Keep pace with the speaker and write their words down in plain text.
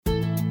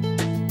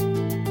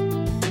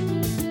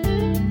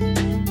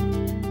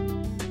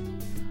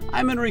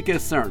I'm Enrique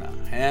Cerna,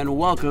 and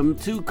welcome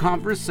to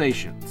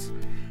Conversations.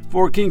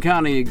 For King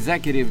County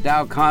Executive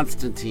Dow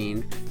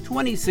Constantine,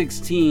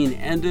 2016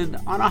 ended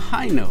on a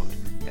high note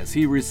as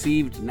he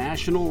received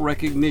national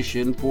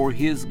recognition for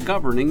his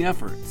governing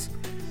efforts.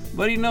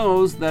 But he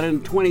knows that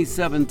in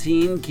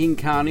 2017, King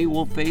County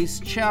will face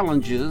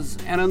challenges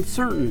and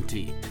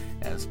uncertainty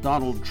as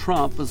Donald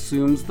Trump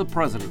assumes the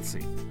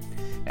presidency.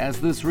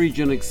 As this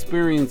region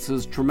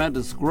experiences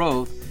tremendous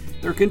growth,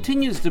 there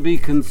continues to be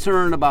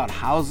concern about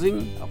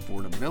housing,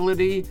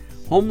 affordability,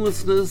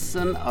 homelessness,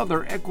 and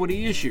other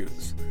equity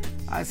issues.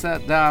 I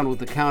sat down with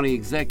the county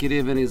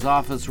executive in his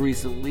office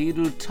recently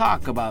to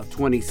talk about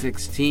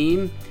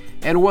 2016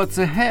 and what's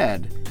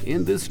ahead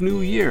in this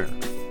new year.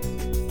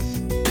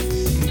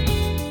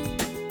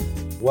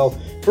 Well,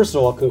 first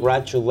of all,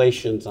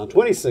 congratulations on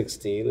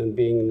 2016 and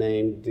being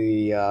named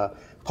the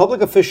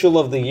Public Official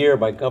of the Year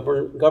by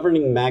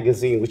Governing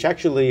Magazine, which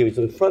actually is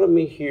in front of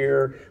me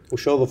here. We'll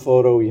show the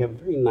photo. You have a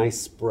very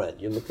nice spread.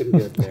 You're looking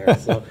good there.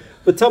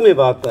 But tell me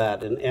about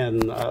that,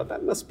 and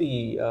that must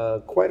be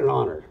quite an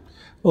honor.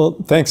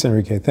 Well, thanks,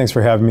 Enrique. Thanks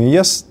for having me.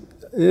 Yes,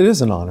 it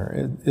is an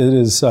honor. It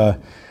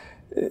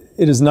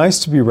is nice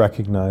to be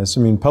recognized.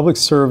 I mean, public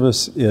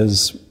service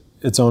is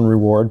its own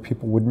reward.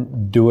 People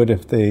wouldn't do it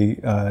if they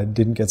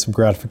didn't get some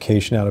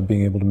gratification out of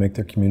being able to make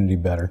their community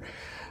better.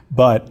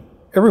 But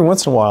every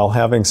once in a while,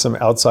 having some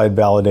outside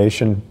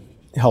validation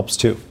helps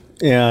too.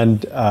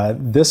 And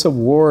this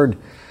award,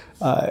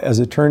 as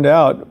it turned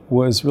out,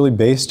 was really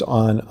based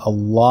on a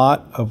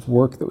lot of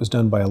work that was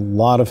done by a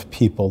lot of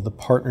people, the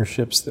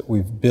partnerships that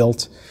we've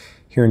built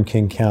here in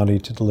King County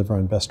to deliver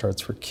on Best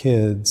Starts for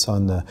Kids,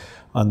 on the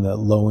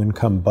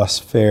low-income bus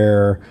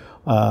fare,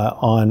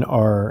 on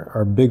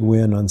our big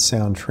win on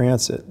Sound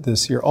Transit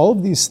this year. All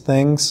of these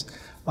things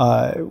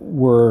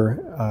were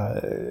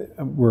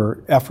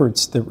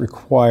efforts that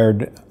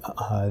required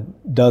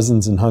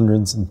dozens and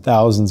hundreds and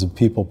thousands of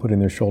people putting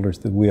their shoulders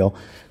to the wheel.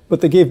 But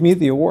they gave me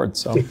the award,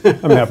 so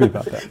I'm happy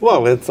about that.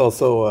 Well, it's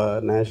also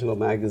a national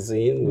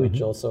magazine,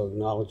 which also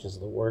acknowledges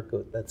the work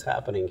that's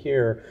happening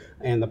here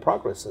and the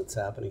progress that's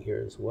happening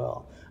here as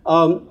well.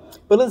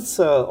 But let's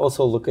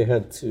also look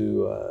ahead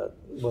to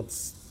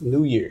what's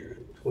New Year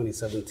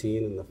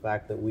 2017 and the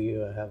fact that we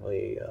have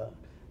a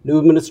new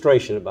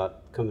administration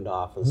about coming to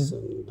office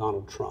and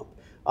Donald Trump.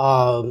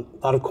 A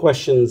lot of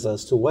questions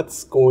as to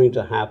what's going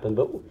to happen.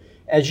 But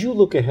as you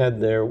look ahead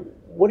there,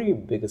 what are your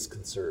biggest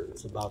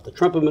concerns about the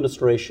Trump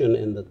administration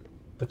and the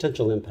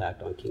potential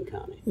impact on King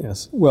County?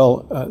 Yes.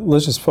 Well,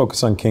 let's just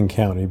focus on King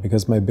County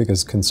because my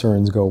biggest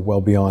concerns go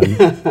well beyond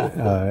county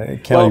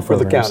well, for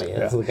programs. The county,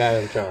 as the guy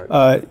in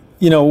charge.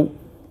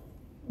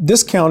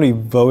 This county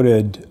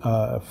voted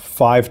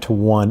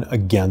 5-1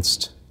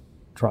 against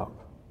Trump.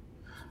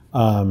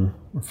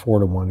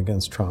 4-1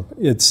 against Trump.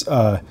 It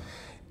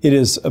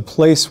is a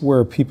place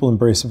where people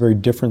embrace a very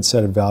different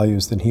set of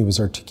values than he was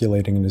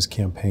articulating in his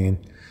campaign.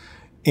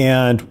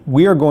 And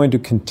we are going to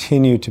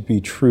continue to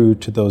be true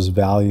to those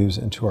values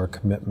and to our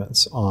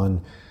commitments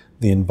on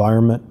the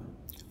environment,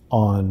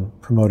 on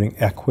promoting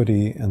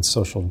equity and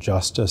social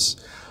justice,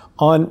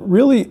 on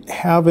really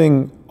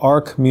having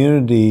our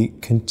community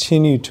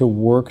continue to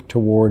work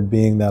toward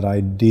being that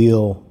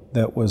ideal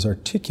that was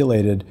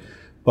articulated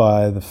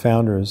by the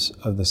founders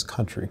of this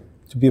country,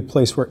 to be a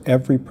place where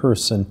every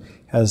person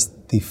has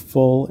the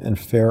full and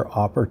fair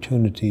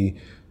opportunity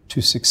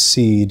to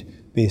succeed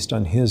based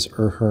on his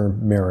or her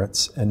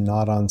merits and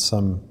not on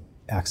some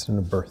accident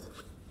of birth.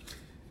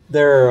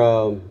 There,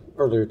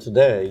 earlier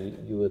today,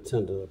 you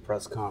attended a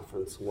press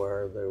conference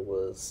where there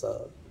was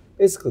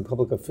basically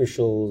public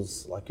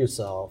officials like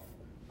yourself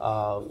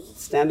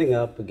standing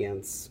up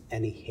against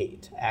any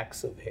hate,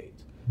 acts of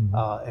hate,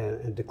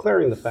 and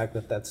declaring the fact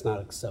that that's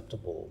not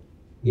acceptable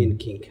in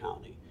King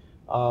County.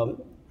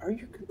 Are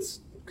you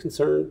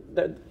concerned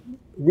that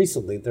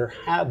recently there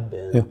have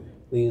been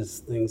these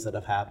things that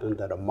have happened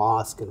at a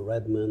mosque in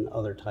Redmond,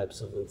 other types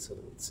of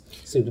incidents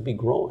seem to be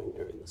growing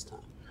during this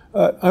time?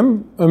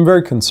 I'm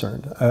very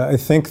concerned. I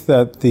think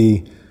that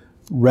the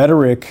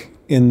rhetoric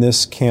in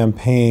this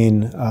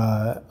campaign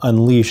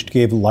unleashed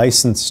gave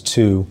license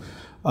to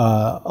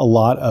a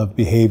lot of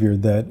behavior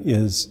that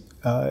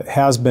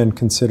has been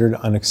considered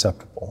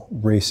unacceptable.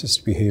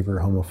 Racist behavior,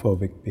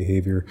 homophobic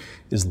behavior,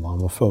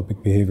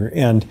 Islamophobic behavior.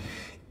 And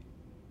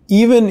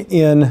even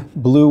in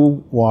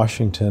Blue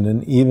Washington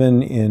and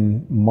even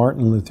in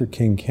Martin Luther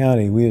King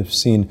County, we have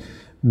seen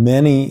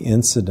many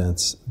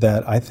incidents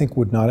that I think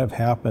would not have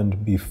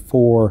happened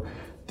before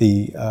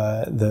the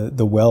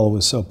well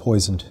was so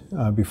poisoned,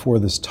 before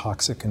this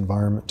toxic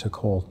environment took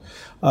hold.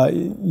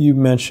 You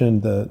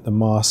mentioned the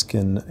mosque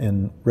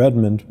in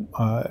Redmond.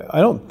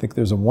 I don't think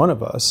there's a one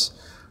of us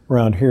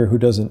around here who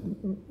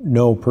doesn't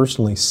know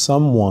personally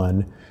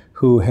someone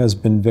who has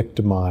been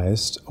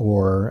victimized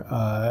or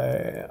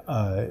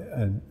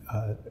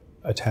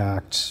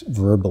attacked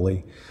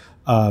verbally.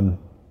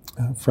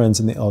 Friends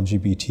in the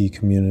LGBT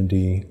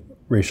community,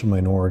 racial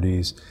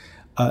minorities.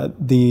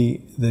 The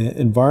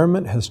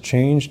environment has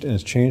changed, and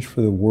it's changed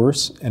for the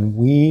worse, and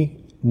we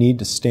need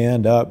to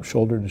stand up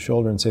shoulder to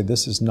shoulder and say,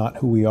 this is not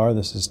who we are,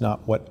 this is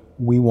not what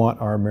we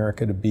want our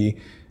America to be,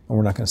 and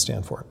we're not going to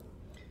stand for it.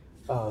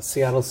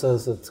 Seattle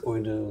says it's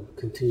going to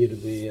continue to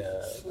be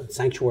a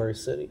sanctuary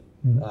city.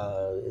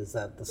 Is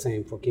that the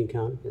same for King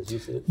County as you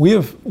see it?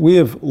 We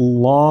have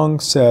long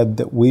said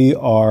that we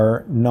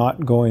are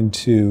not going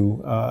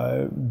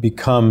to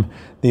become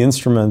the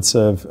instruments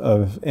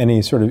of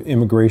any sort of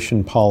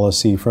immigration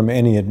policy from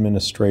any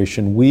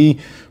administration. We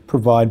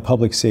provide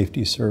public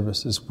safety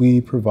services.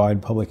 We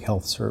provide public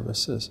health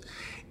services.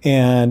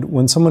 And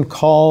when someone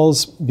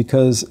calls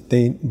because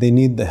they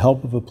need the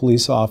help of a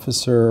police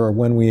officer, or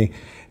when we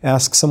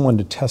ask someone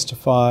to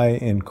testify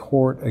in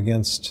court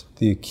against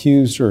the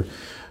accused, or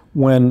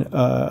when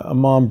a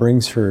mom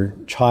brings her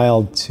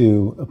child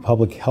to a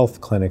public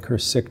health clinic, her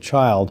sick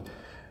child,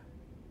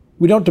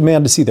 we don't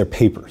demand to see their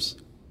papers.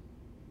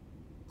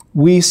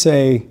 We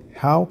say,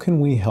 how can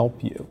we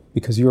help you?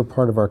 Because you're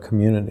part of our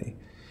community.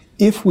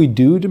 If we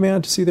do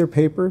demand to see their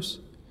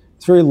papers,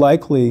 it's very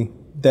likely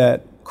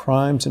that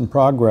crimes in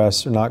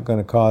progress are not going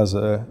to cause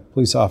a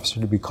police officer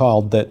to be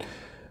called, that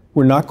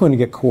we're not going to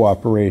get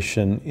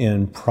cooperation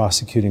in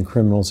prosecuting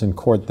criminals in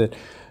court, that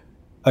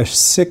a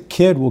sick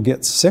kid will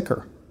get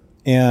sicker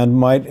and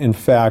might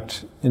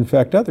infect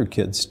other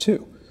kids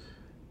too.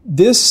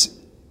 This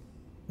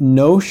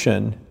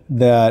notion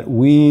that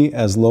we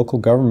as local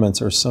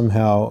governments are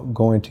somehow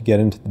going to get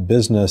into the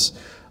business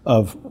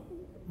of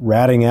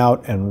ratting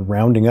out and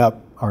rounding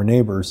up our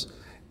neighbors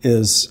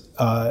is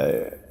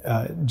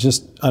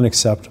just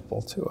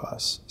unacceptable to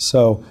us.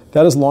 So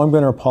that has long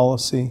been our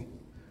policy.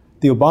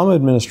 The Obama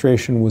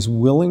administration was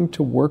willing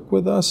to work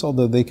with us,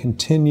 although they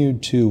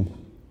continued to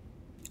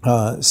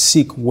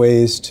seek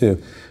ways to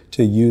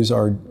use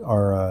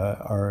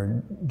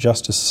our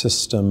justice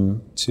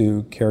system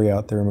to carry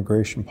out their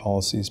immigration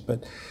policies.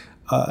 But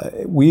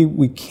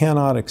we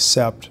cannot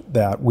accept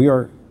that. We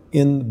are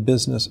in the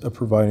business of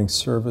providing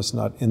service,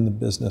 not in the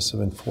business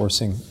of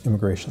enforcing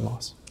immigration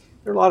laws.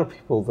 There are a lot of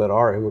people that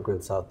are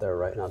immigrants out there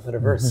right now that are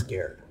very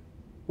scared.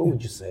 What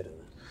would you say to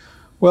them?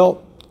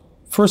 Well,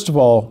 first of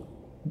all,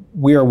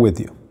 we are with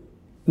you.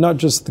 Not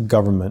just the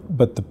government,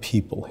 but the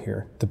people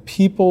here. The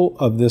people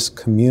of this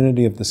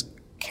community, of this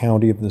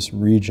county, of this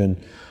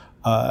region,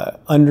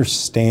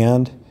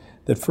 understand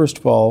that, first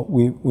of all,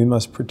 we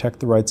must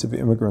protect the rights of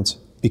immigrants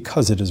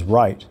because it is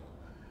right,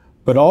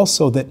 but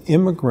also that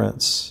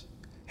immigrants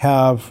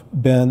have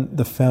been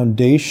the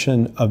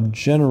foundation of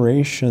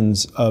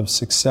generations of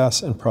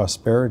success and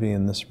prosperity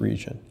in this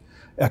region,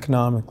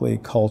 economically,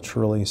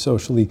 culturally,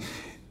 socially.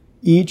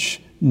 Each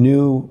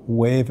new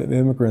wave of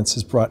immigrants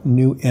has brought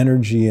new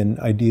energy and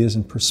ideas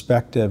and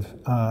perspective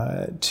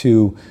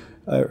to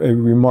a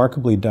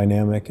remarkably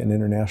dynamic and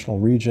international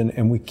region,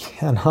 and we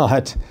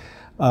cannot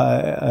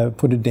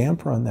put a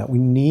damper on that. We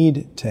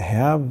need to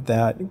have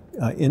that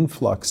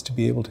influx to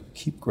be able to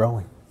keep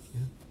growing.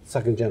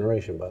 Second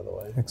generation, by the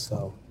way.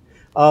 Excellent.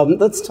 So,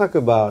 let's talk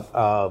about,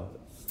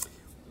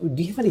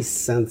 do you have any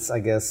sense, I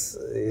guess,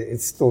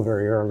 it's still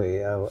very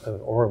early,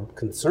 or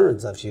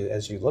concerns as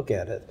you look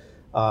at it,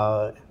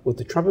 with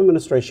the Trump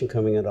administration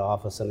coming into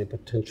office, any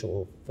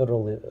potential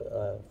federal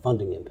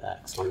funding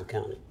impacts on the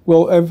county?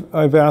 Well,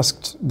 I've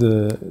asked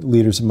the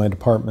leaders of my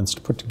departments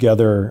to put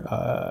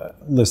together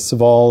lists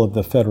of all of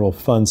the federal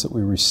funds that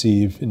we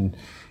receive in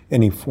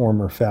any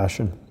form or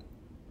fashion.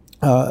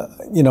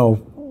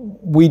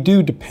 We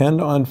do depend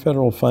on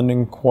federal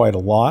funding quite a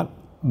lot.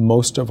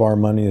 Most of our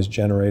money is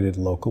generated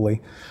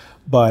locally.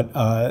 But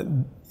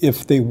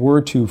if they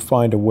were to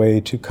find a way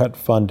to cut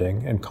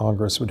funding, and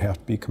Congress would have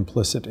to be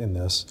complicit in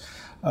this,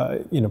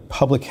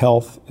 public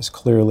health is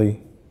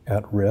clearly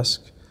at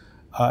risk.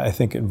 I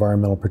think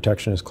environmental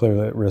protection is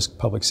clearly at risk.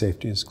 Public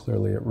safety is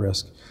clearly at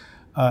risk.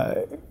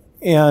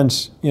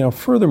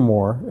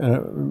 Furthermore,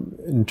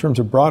 in terms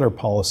of broader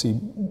policy,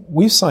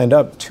 we've signed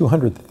up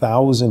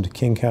 200,000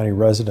 King County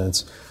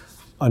residents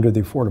under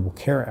the Affordable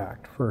Care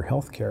Act for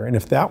health care. And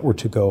if that were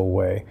to go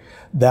away,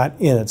 that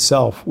in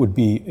itself would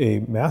be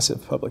a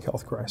massive public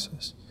health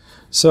crisis.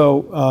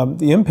 So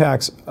the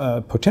impacts,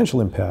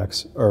 potential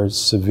impacts, are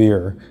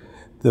severe.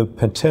 The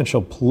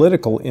potential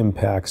political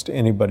impacts to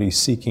anybody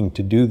seeking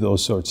to do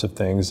those sorts of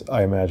things,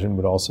 I imagine,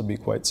 would also be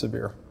quite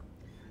severe.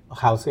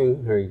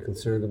 Housing, are you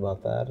concerned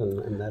about that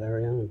in that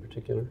area in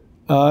particular?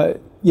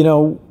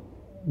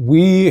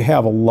 We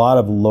have a lot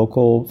of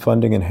local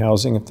funding in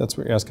housing, if that's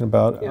what you're asking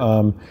about.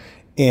 Yeah.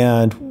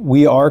 And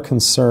we are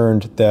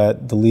concerned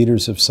that the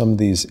leaders of some of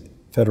these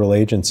federal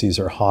agencies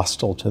are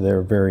hostile to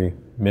their very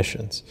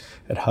missions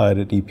at HUD,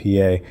 at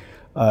EPA.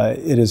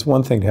 It is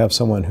one thing to have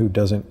someone who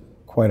doesn't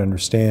quite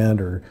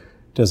understand or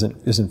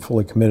isn't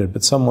fully committed,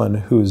 but someone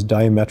who is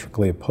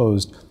diametrically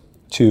opposed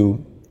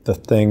to the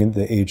thing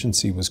the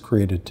agency was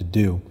created to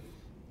do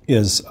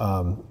is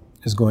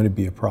going to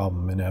be a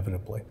problem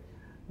inevitably.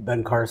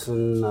 Ben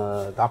Carson,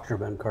 Dr.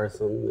 Ben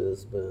Carson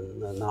has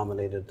been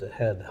nominated to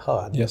head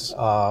HUD. Yes.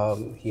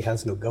 He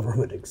has no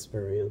government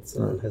experience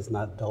and has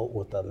not dealt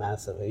with a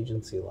massive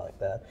agency like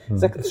that.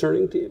 Is that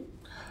concerning to you?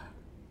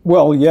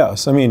 Well,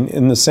 yes. I mean,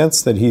 in the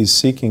sense that he's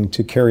seeking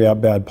to carry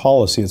out bad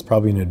policy, it's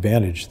probably an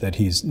advantage that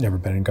he's never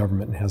been in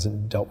government and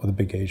hasn't dealt with a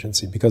big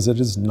agency, because it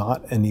is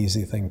not an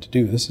easy thing to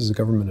do. This is a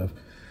government of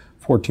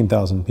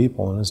 14,000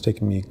 people, and it's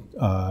taken me,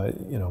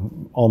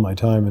 all my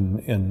time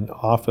in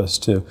office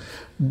to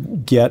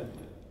get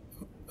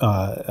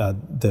the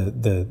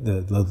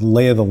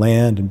lay of the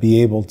land and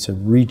be able to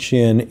reach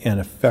in and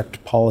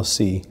affect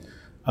policy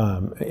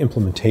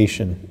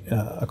implementation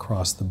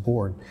across the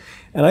board.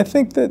 And I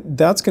think that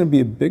that's going to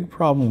be a big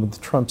problem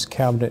with Trump's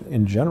cabinet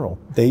in general.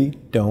 They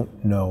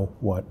don't know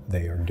what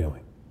they are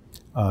doing.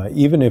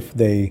 Even if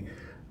they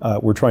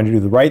were trying to do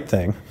the right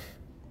thing,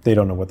 they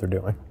don't know what they're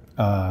doing.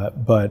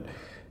 But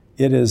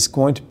it is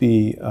going to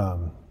be,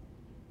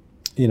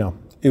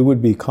 it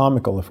would be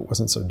comical if it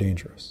wasn't so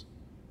dangerous.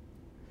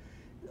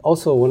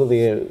 Also, one of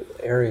the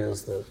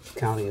areas the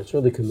county has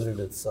really committed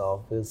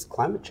itself is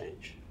climate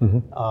change.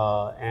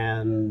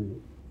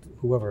 And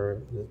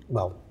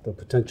the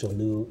potential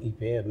new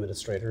EPA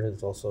administrator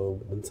has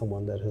also been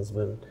someone that has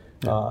been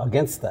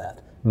against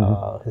that,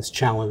 has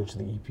challenged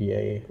the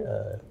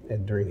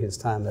EPA during his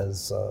time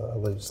as a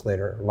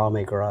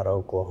lawmaker out of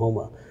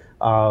Oklahoma.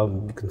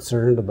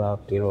 Concerned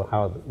about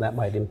how that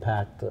might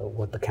impact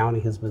what the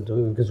county has been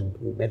doing, because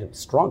we made a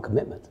strong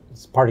commitment.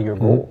 It's part of your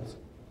goals.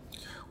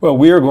 Well,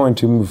 we are going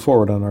to move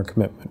forward on our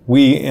commitment.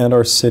 We and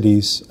our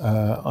cities,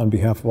 on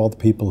behalf of all the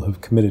people,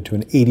 have committed to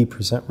an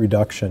 80%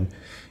 reduction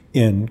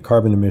in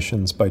carbon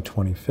emissions by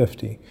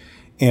 2050.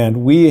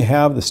 And we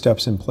have the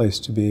steps in place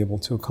to be able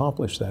to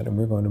accomplish that, and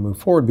we're going to move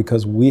forward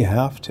because we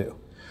have to.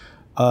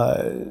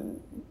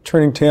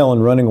 Turning tail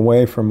and running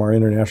away from our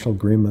international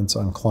agreements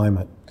on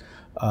climate,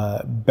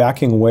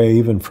 backing away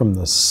even from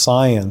the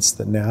science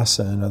that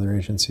NASA and other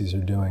agencies are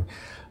doing,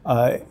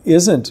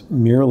 isn't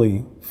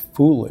merely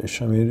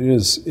foolish. I mean,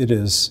 it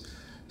is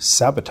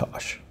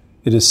sabotage.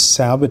 It is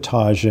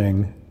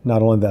sabotaging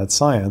not only that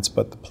science,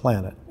 but the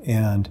planet.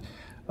 And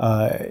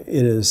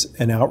it is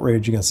an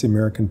outrage against the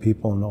American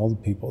people and all the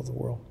people of the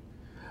world.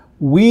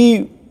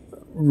 We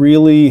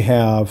really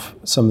have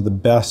some of the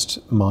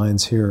best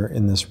minds here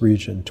in this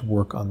region to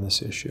work on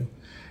this issue.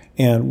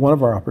 And one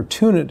of our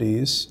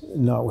opportunities,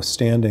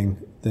 notwithstanding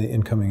the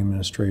incoming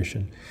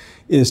administration,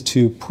 is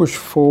to push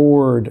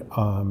forward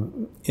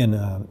in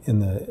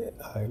the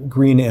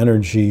green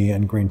energy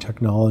and green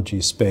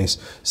technology space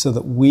so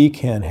that we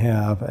can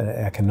have an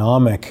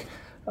economic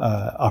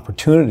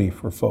opportunity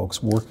for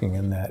folks working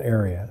in that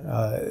area.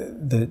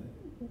 The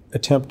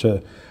attempt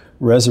to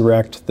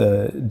resurrect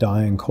the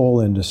dying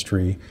coal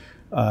industry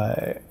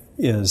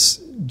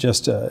is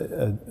just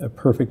a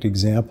perfect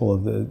example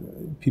of the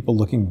people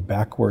looking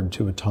backward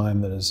to a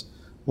time that is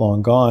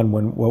long gone,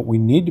 when what we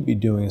need to be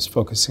doing is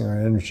focusing our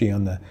energy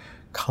on the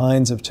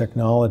kinds of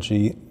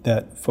technology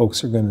that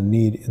folks are going to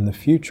need in the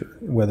future,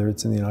 whether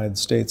it's in the United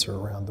States or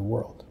around the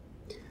world.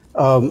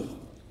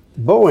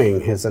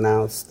 Boeing has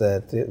announced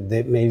that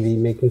they may be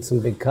making some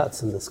big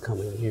cuts in this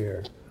coming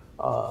year.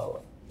 Are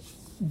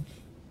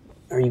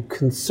you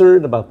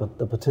concerned about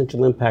the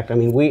potential impact? I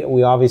mean,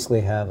 we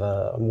obviously have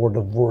a more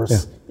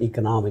diverse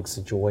economic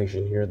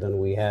situation here than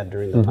we had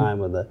during the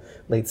time of the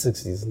late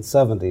 60s and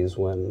 70s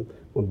when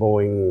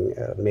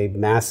Boeing made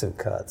massive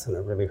cuts and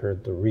it really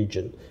hurt the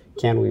region.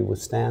 Can we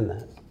withstand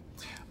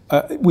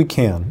that? We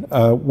can.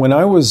 When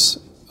I was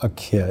a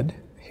kid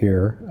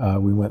here,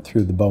 we went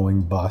through the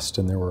Boeing bust,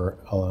 and there were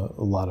a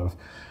lot of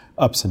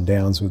ups and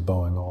downs with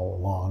Boeing all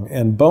along.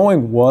 And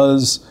Boeing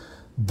was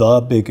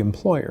the big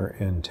employer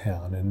in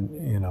town. And,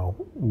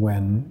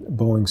 when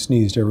Boeing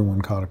sneezed,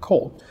 everyone caught a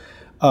cold.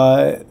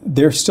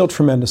 They're still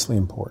tremendously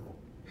important.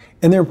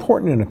 And they're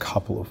important in a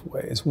couple of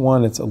ways.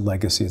 One, it's a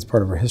legacy, it's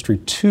part of our history.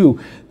 Two,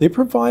 they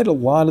provide a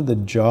lot of the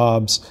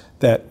jobs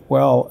that,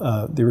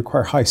 they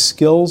require high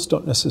skills,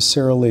 don't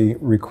necessarily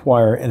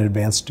require an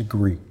advanced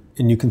degree.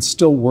 And you can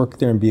still work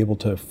there and be able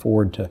to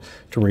afford to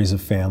raise a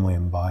family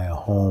and buy a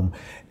home,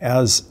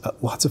 as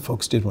lots of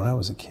folks did when I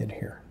was a kid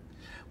here.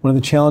 One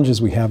of the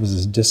challenges we have is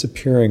this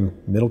disappearing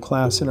middle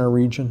class in our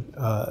region.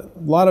 A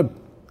lot of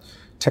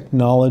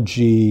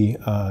technology,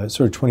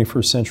 sort of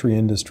 21st century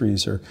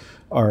industries are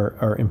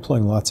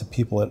employing lots of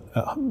people at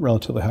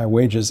relatively high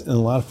wages, and a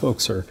lot of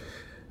folks are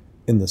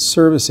in the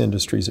service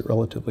industries at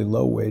relatively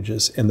low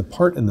wages. And the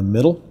part in the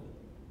middle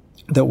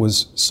that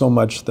was so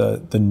much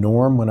the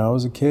norm when I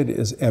was a kid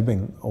is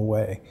ebbing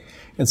away.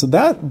 And so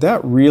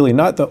that really,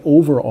 not the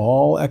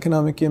overall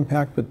economic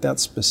impact, but that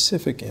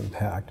specific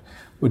impact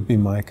would be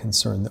my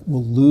concern, that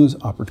we'll lose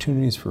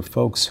opportunities for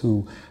folks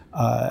who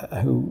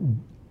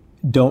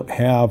don't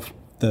have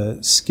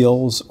the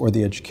skills or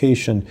the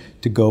education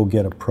to go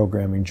get a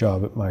programming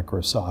job at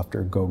Microsoft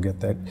or go get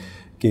that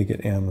gig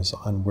at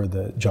Amazon where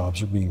the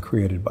jobs are being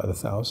created by the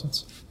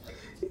thousands.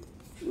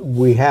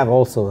 We have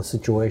also a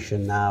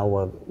situation now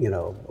of,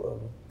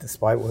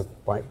 despite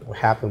what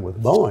happened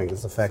with Boeing,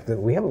 is the fact that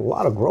we have a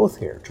lot of growth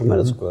here,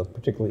 tremendous growth,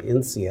 particularly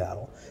in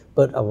Seattle.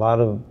 But a lot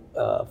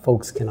of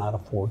folks cannot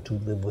afford to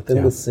live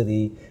within the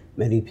city.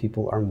 Many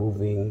people are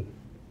moving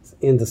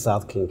into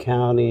South King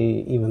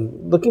County,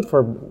 even looking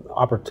for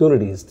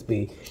opportunities to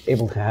be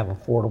able to have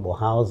affordable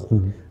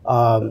housing.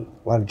 A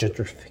lot of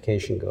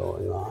gentrification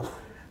going on.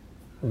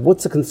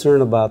 What's the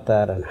concern about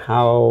that, and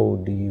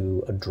how do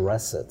you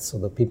address it so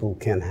that people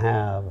can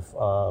have,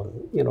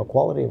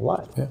 quality of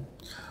life? Yeah.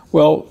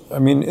 Well, I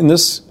mean, in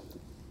this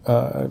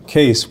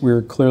case,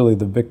 we're clearly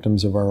the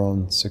victims of our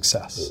own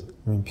success.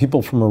 I mean,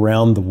 people from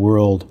around the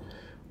world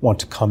want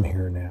to come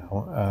here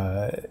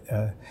now.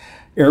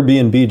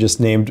 Airbnb just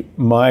named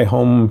my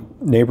home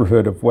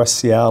neighborhood of West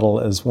Seattle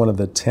as one of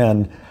the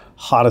 10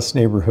 hottest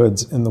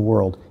neighborhoods in the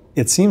world.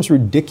 It seems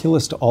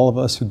ridiculous to all of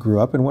us who grew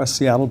up in West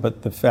Seattle,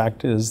 but the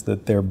fact is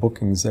that their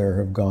bookings there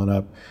have gone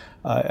up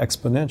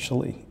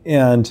exponentially.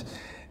 And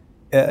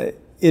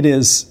it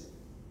is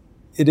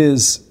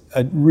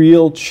a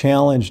real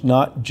challenge,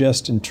 not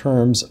just in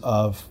terms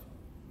of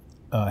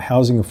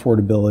housing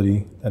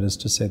affordability, that is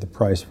to say the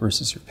price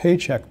versus your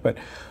paycheck, but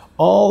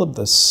all of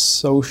the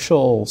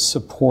social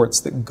supports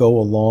that go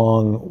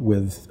along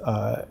with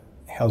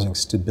housing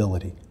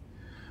stability.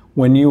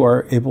 When you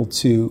are able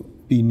to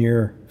be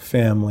near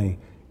family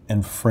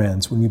and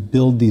friends, when you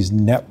build these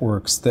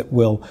networks that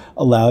will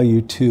allow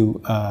you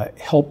to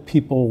help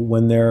people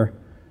when they're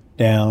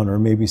down, or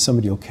maybe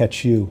somebody will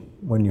catch you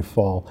when you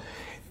fall,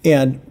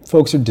 and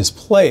folks are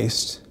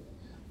displaced,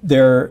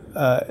 there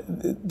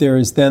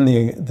is then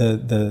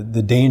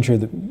the danger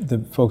that the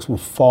folks will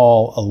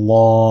fall a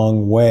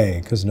long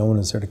way because no one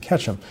is there to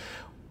catch them.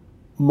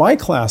 My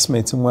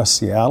classmates in West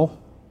Seattle,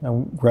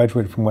 I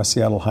graduated from West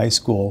Seattle High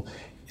School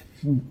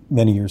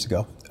many years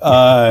ago.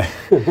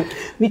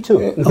 Me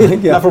too.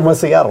 Yeah. Not from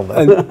West Seattle, though.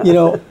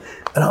 And,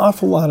 an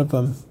awful lot of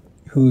them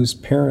whose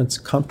parents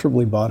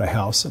comfortably bought a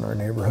house in our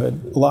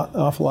neighborhood, an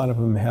awful lot of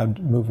them had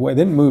to move away.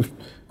 They didn't move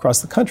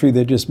across the country,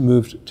 they just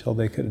moved till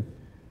they could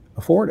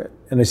afford it.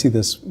 And I see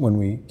this when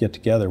we get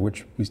together,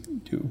 which we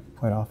do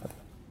quite often.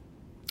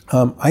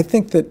 I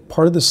think that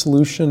part of the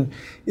solution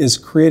is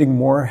creating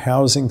more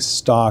housing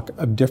stock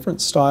of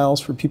different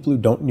styles for people who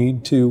don't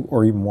need to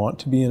or even want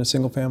to be in a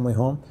single-family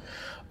home.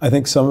 I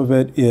think some of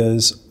it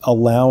is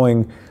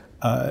allowing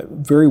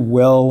very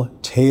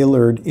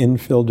well-tailored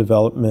infill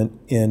development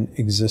in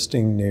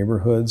existing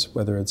neighborhoods,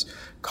 whether it's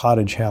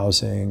cottage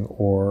housing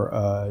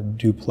or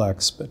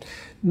duplex, but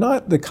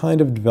not the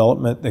kind of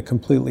development that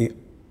completely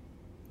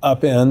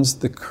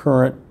upends the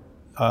current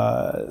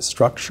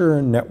structure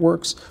and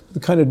networks, but the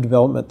kind of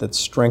development that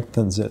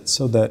strengthens it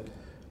so that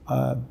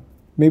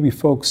maybe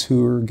folks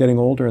who are getting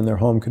older in their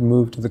home can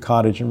move to the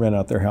cottage and rent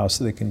out their house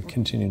so they can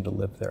continue to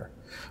live there.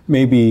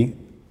 Maybe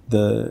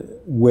the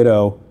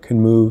widow can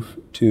move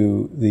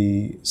to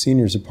the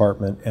senior's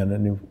apartment and a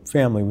new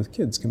family with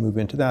kids can move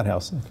into that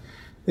house and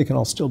they can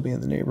all still be in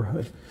the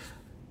neighborhood.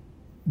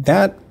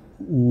 That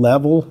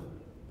level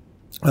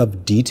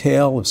of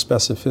detail, of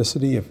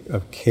specificity,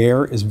 of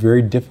care is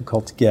very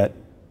difficult to get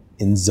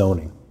in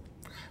zoning.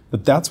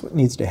 But that's what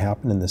needs to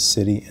happen in this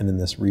city and in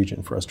this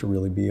region for us to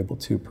really be able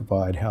to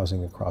provide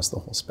housing across the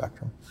whole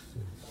spectrum.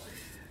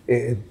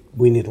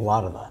 We need a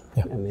lot of that.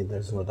 Yeah. I mean,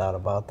 there's no doubt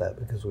about that,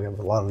 because we have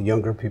a lot of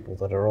younger people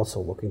that are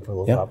also looking for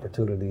those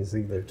opportunities,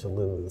 either to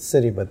live in the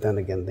city, but then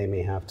again, they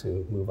may have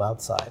to move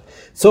outside.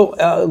 So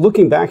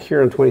looking back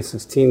here in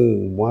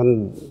 2016,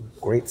 one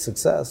great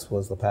success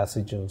was the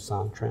passage of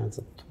Sound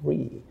Transit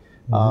 3.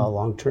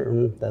 Long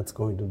term, that's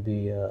going to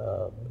be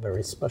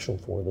very special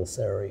for this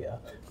area.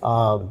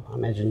 I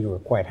imagine you were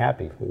quite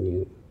happy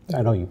when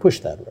I know you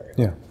pushed that very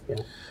hard. Yeah.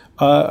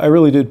 I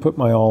really did put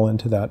my all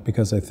into that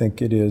because I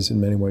think it is in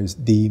many ways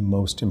the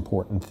most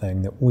important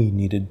thing that we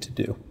needed to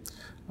do.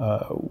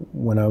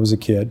 When I was a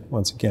kid,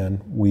 once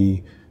again,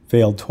 we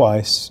failed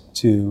twice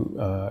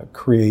to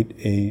create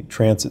a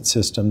transit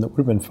system that would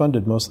have been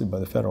funded mostly by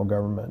the federal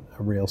government,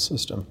 a rail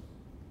system.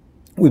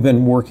 We've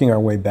been working our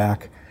way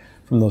back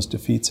from those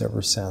defeats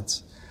ever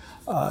since.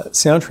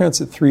 Sound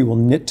Transit 3 will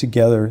knit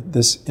together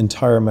this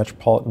entire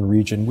metropolitan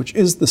region, which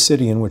is the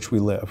city in which we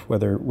live,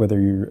 whether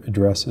your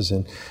address is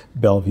in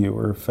Bellevue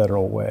or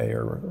Federal Way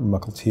or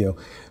Mukilteo.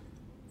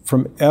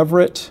 From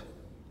Everett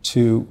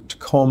to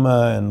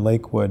Tacoma and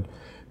Lakewood,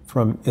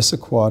 from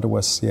Issaquah to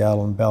West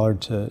Seattle and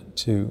Ballard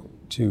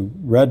to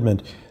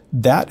Redmond,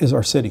 that is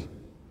our city.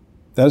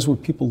 That is where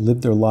people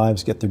live their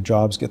lives, get their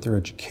jobs, get their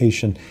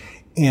education,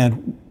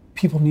 and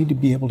people need to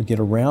be able to get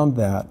around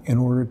that in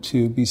order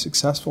to be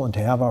successful and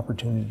to have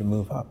opportunity to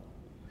move up.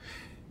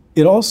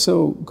 It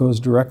also goes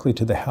directly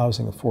to the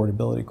housing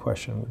affordability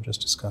question we were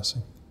just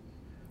discussing.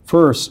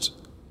 First,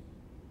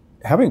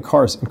 having a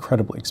car is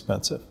incredibly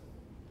expensive.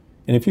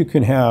 And if you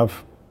can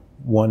have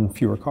one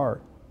fewer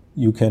car,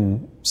 you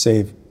can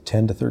save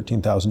 $10,000 to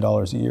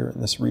 $13,000 a year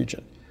in this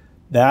region.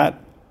 That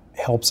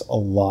helps a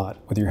lot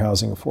with your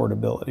housing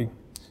affordability.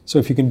 So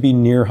if you can be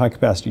near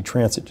high-capacity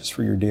transit just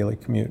for your daily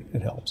commute,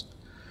 it helps.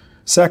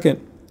 Second,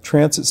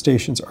 transit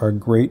stations are a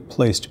great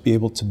place to be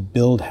able to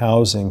build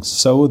housing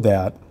so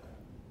that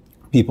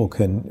people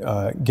can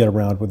get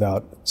around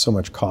without so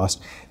much cost.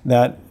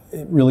 That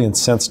really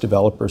incents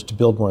developers to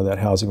build more of that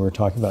housing we were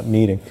talking about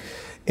needing.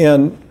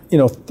 And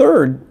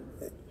third,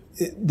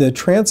 The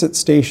transit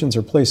stations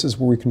are places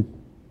where we can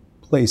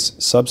place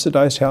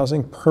subsidized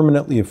housing,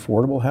 permanently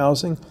affordable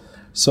housing,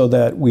 so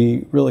that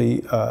we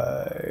really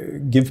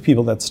give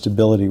people that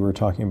stability we were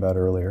talking about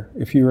earlier.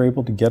 If you're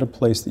able to get a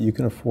place that you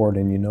can afford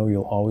and you know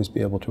you'll always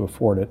be able to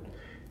afford it,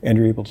 and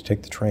you're able to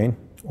take the train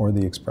or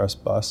the express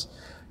bus,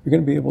 you're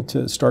going to be able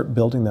to start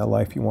building that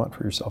life you want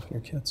for yourself and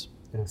your kids.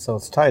 Yeah, so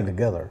it's tied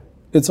together.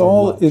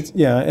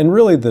 And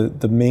really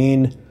the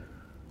main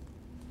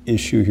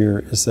issue here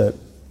is that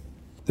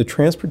the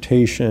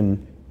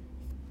transportation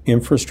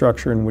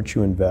infrastructure in which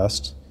you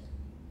invest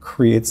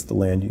creates the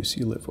land use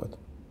you live with.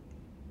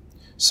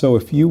 So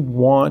if you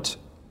want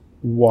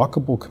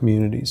walkable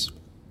communities,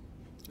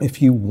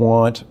 if you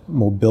want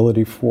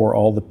mobility for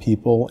all the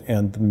people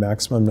and the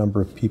maximum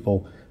number of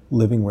people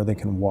living where they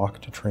can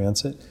walk to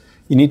transit,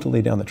 you need to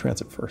lay down the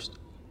transit first.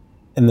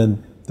 And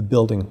then the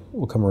building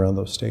will come around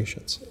those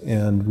stations.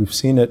 And we've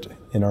seen it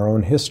in our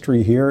own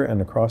history here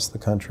and across the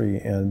country,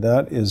 and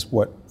that is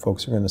what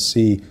folks are going to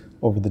see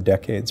over the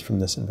decades from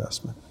this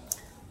investment.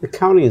 The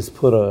county has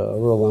put a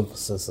real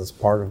emphasis as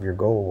part of your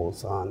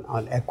goals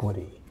on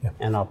equity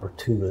and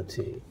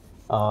opportunity.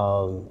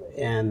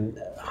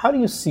 And how do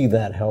you see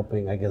that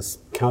helping, I guess,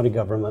 county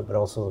government, but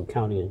also the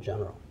county in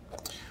general?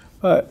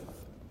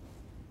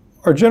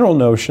 Our general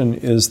notion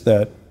is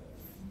that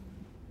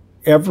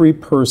every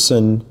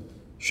person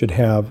should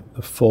have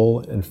the full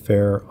and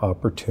fair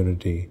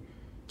opportunity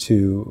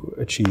to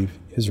achieve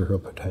his or her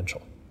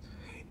potential.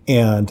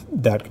 And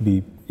that could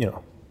be,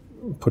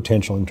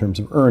 potential in terms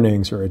of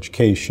earnings or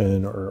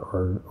education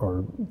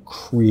or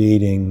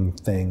creating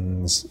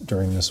things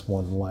during this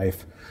one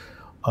life.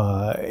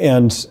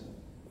 And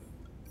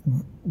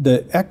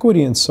the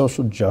equity and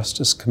social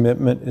justice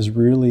commitment is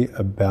really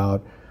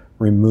about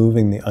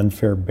removing the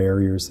unfair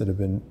barriers that have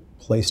been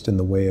placed in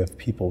the way of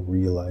people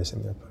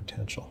realizing their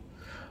potential.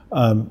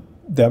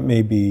 That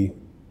may be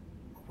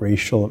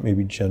racial, it may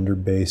be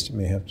gender-based, it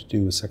may have to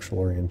do with sexual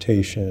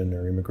orientation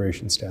or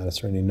immigration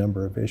status or any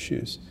number of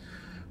issues.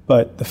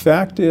 But the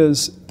fact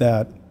is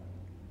that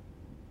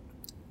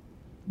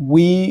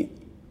we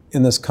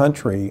in this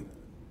country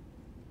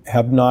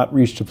have not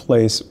reached a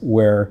place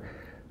where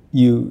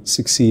you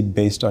succeed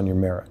based on your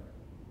merit.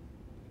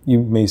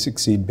 You may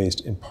succeed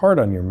based in part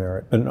on your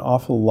merit, but an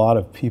awful lot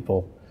of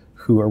people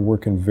who are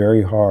working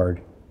very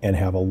hard and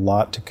have a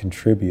lot to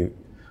contribute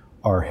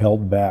are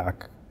held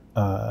back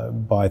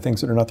by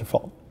things that are not their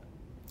fault.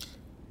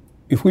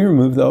 If we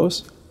remove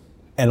those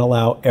and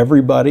allow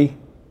everybody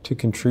to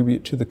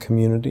contribute to the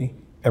community,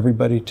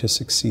 everybody to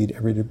succeed,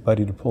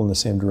 everybody to pull in the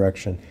same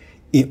direction,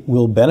 it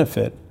will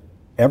benefit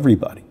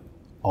everybody,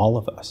 all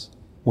of us.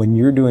 When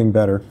you're doing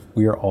better,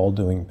 we are all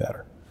doing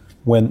better.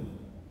 When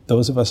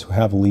those of us who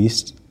have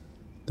least,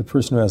 the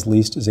person who has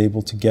least is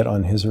able to get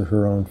on his or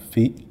her own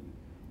feet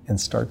and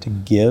start to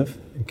give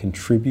and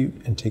contribute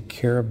and take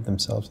care of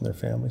themselves and their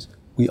families,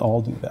 we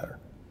all do better.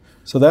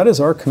 So that is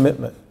our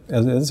commitment,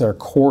 that is our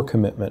core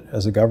commitment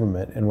as a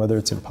government, and whether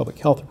it's in public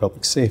health or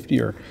public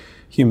safety or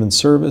human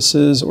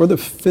services or the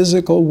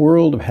physical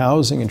world of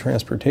housing and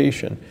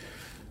transportation,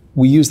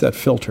 we use that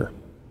filter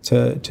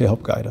to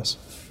help guide us.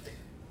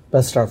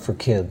 Best Start for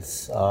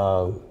Kids,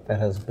 that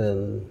has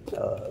been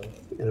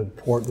an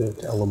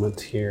important element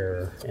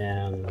here,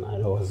 and I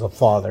know as a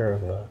father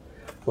of a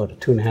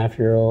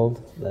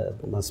 2.5-year-old,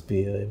 that must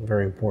be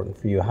very important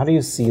for you. How do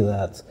you see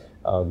that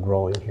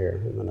growing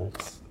here in the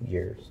next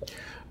years?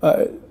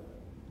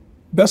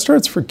 Best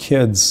Starts for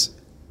Kids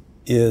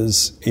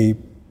is a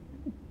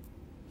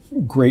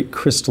great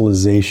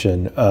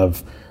crystallization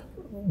of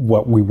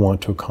what we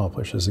want to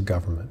accomplish as a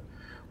government.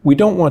 We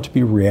don't want to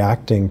be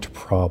reacting to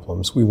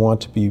problems. We want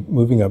to be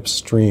moving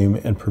upstream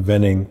and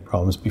preventing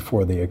problems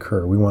before they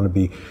occur. We want to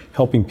be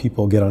helping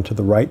people get onto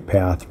the right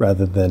path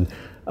rather than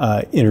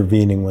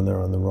intervening when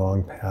they're on the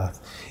wrong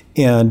path.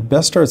 And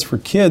Best Starts for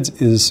Kids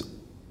is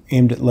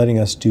aimed at letting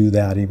us do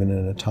that even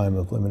in a time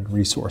of limited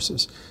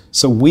resources.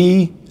 So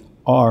we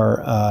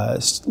are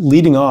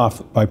leading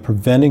off by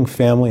preventing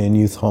family and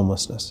youth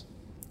homelessness.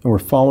 And we're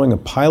following a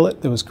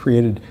pilot that was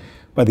created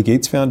by the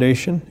Gates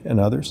Foundation and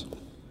others.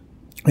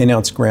 They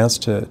announced grants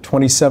to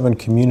 27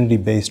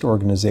 community-based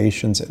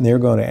organizations, and they're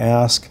going to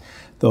ask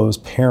those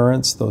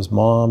parents, those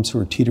moms who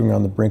are teetering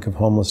on the brink of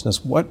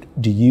homelessness,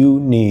 what do you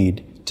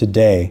need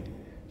today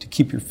to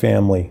keep your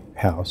family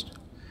housed?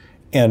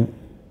 And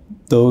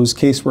those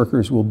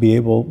caseworkers will be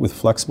able, with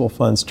flexible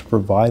funds, to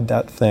provide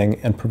that thing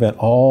and prevent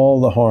all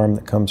the harm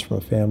that comes from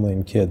a family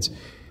and kids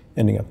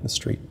ending up in the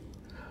street.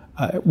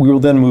 We will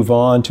then move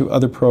on to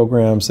other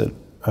programs that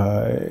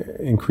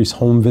increase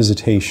home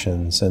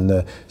visitations and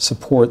the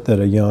support that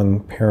a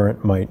young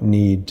parent might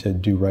need to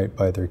do right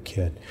by their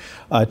kid.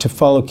 To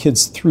follow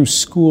kids through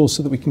school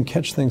so that we can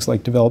catch things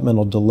like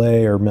developmental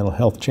delay or mental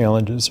health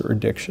challenges or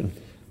addiction.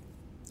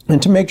 And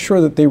to make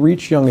sure that they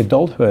reach young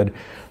adulthood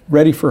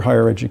ready for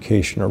higher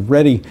education or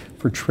ready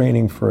for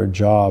training for a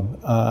job,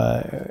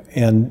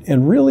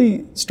 and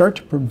really start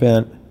to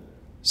prevent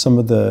some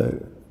of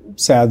the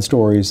sad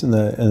stories and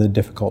the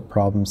difficult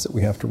problems that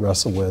we have to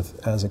wrestle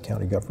with as a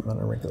county government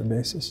on a regular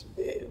basis.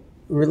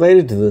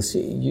 Related to this,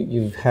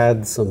 you've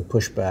had some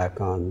pushback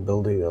on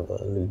building of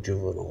a new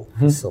juvenile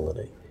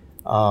facility.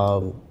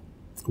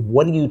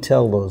 What do you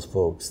tell those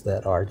folks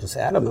that are just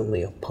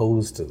adamantly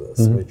opposed to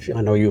this, which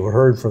I know you've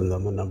heard from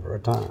them a number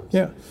of times?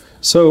 Yeah.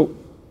 So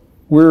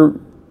we're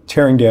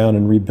tearing down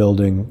and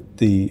rebuilding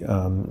the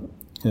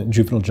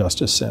Juvenile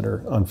Justice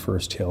Center on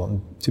First Hill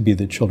and to be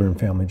the Children and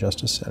Family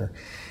Justice Center.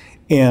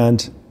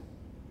 And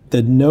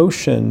the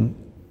notion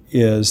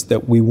is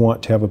that we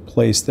want to have a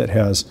place that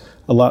has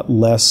a lot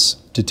less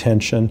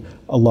detention,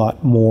 a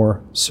lot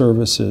more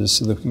services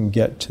so that we can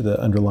get to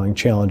the underlying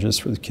challenges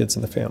for the kids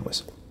and the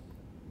families.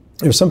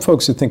 There's some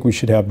folks who think we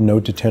should have no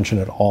detention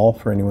at all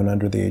for anyone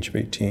under the age of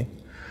 18.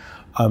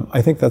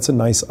 I think that's a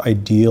nice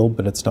ideal,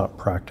 but it's not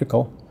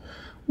practical.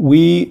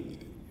 We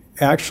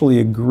actually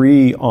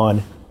agree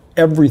on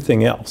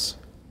everything else,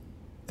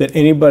 that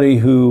anybody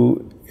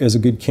who is a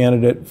good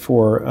candidate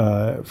for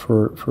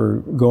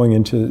going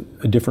into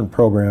a different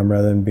program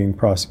rather than being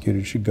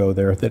prosecuted should go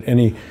there, that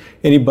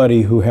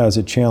anybody who has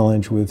a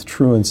challenge with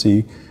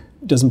truancy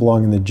doesn't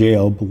belong in the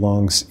jail,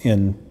 belongs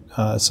in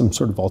some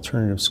sort of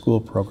alternative school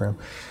program,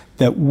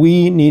 that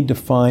we need to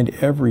find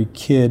every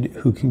kid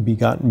who can be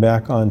gotten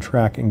back on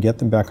track and get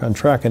them back on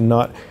track and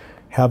not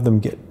have them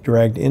get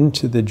dragged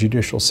into the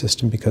judicial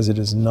system because it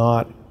is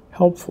not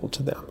helpful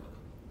to them.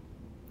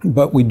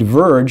 But we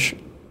diverge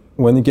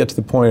when they get to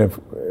the point of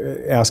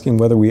asking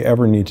whether we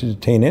ever need to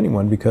detain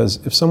anyone,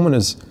 because if someone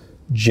is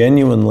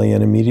genuinely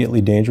and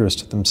immediately dangerous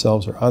to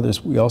themselves or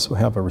others, we also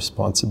have a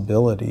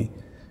responsibility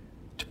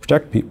to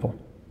protect people.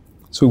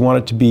 So we want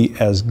it to be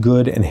as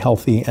good and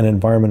healthy an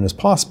environment as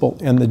possible,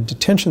 and the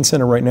detention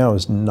center right now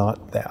is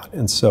not that.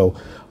 And so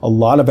a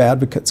lot of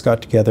advocates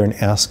got together and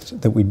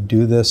asked that we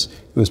do this.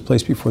 It was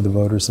placed before the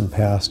voters and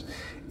passed,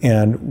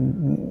 and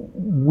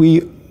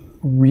we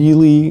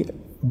really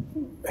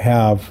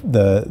have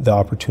the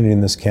opportunity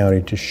in this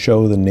county to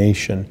show the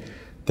nation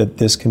that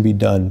this can be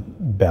done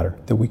better,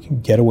 that we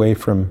can get away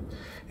from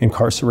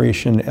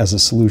incarceration as a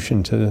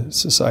solution to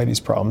society's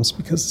problems,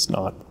 because it's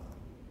not,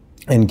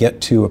 and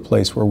get to a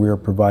place where we are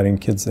providing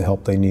kids the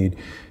help they need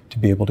to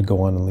be able to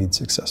go on and lead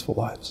successful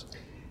lives.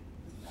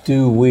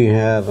 Do we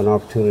have an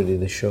opportunity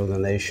to show the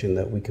nation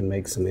that we can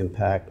make some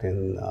impact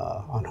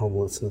on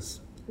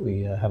homelessness?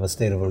 We have a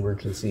state of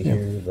emergency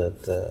here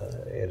that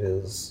it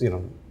is,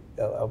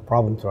 a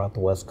problem throughout the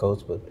West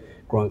Coast, but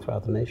growing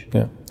throughout the nation.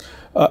 Yeah,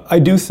 I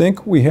do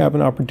think we have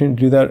an opportunity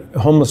to do that.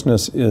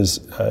 Homelessness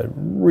is a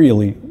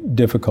really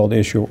difficult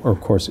issue, or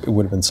of course it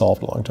would have been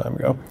solved a long time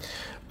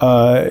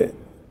ago.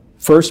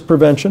 First,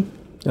 prevention,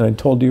 and I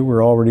told you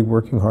we're already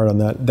working hard on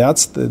that.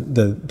 That's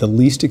the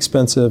least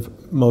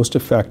expensive, most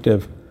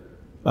effective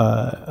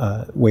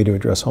way to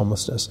address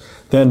homelessness.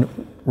 Then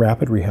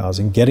rapid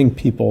rehousing, getting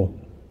people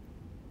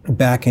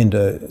back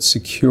into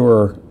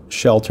secure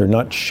shelter,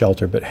 not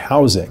shelter, but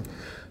housing,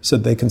 so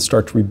they can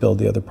start to rebuild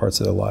the other parts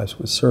of their lives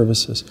with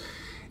services.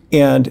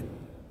 And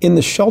in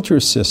the shelter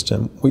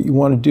system, what you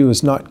want to do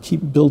is not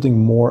keep building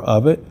more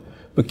of it,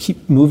 but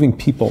keep moving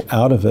people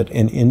out of it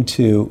and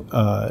into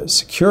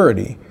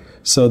security,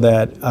 so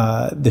that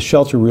the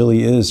shelter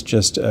really is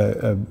just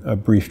a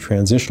brief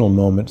transitional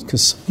moment,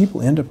 because some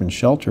people end up in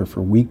shelter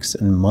for weeks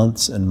and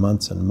months and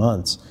months and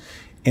months,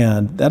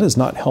 and that is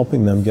not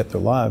helping them get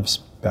their lives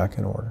back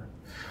in order.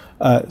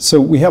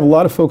 So we have a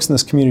lot of folks in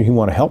this community who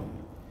want to help.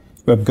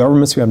 We have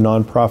governments, we have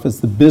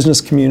nonprofits. The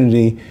business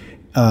community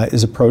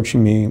is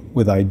approaching me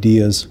with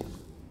ideas.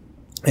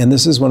 And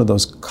this is one of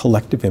those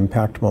collective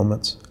impact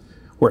moments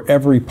where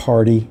every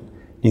party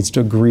needs to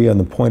agree on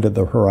the point of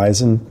the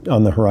horizon,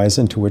 on the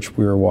horizon to which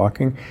we are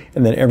walking,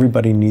 and then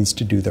everybody needs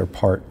to do their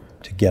part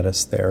to get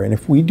us there. And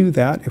if we do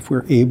that, if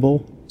we're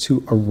able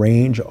to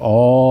arrange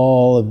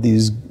all of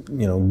these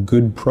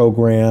good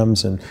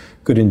programs and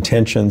good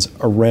intentions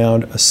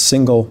around a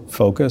single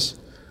focus,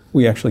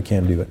 we actually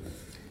can do it.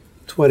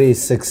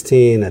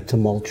 2016, a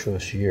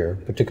tumultuous year,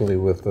 particularly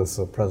with this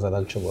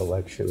presidential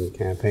election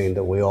campaign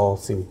that we all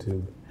seem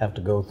to have to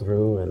go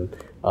through, and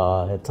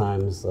at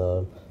times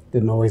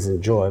didn't always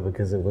enjoy,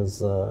 because it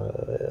was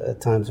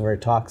at times very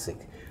toxic.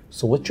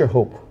 So what's your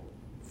hope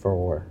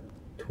for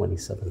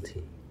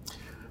 2017?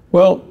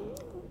 Well,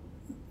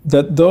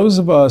 that those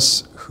of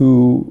us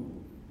who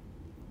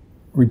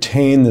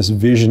retain this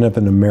vision of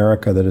an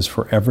America that is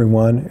for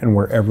everyone and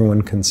where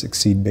everyone can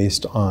succeed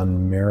based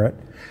on merit,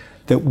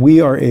 that we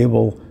are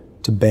able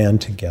to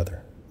band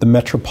together. The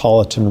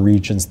metropolitan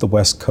regions, the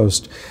West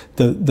Coast,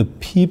 the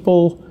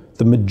people,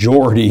 the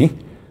majority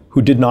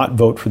who did not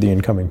vote for the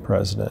incoming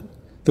president,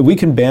 that we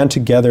can band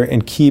together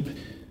and keep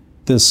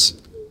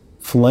this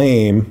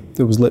flame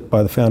that was lit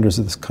by the founders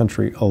of this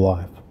country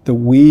alive. That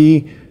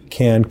we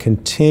can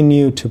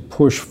continue to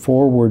push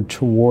forward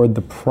toward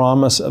the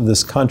promise of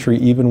this country,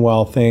 even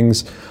while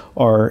things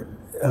are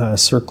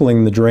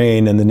circling the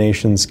drain in the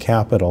nation's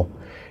capital.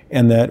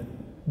 And that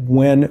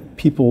when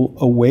people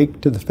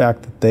awake to the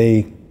fact that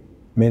they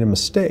made a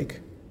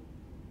mistake,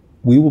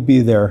 we will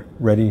be there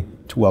ready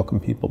to welcome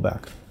people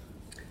back.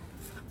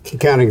 King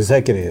County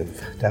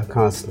Executive Dow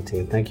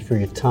Constantine, thank you for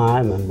your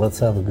time, and let's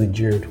have a good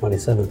year in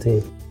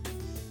 2017.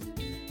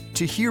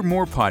 To hear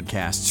more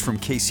podcasts from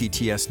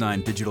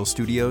KCTS9 Digital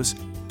Studios,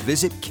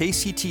 visit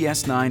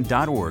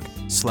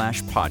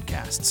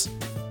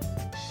kcts9.org/podcasts.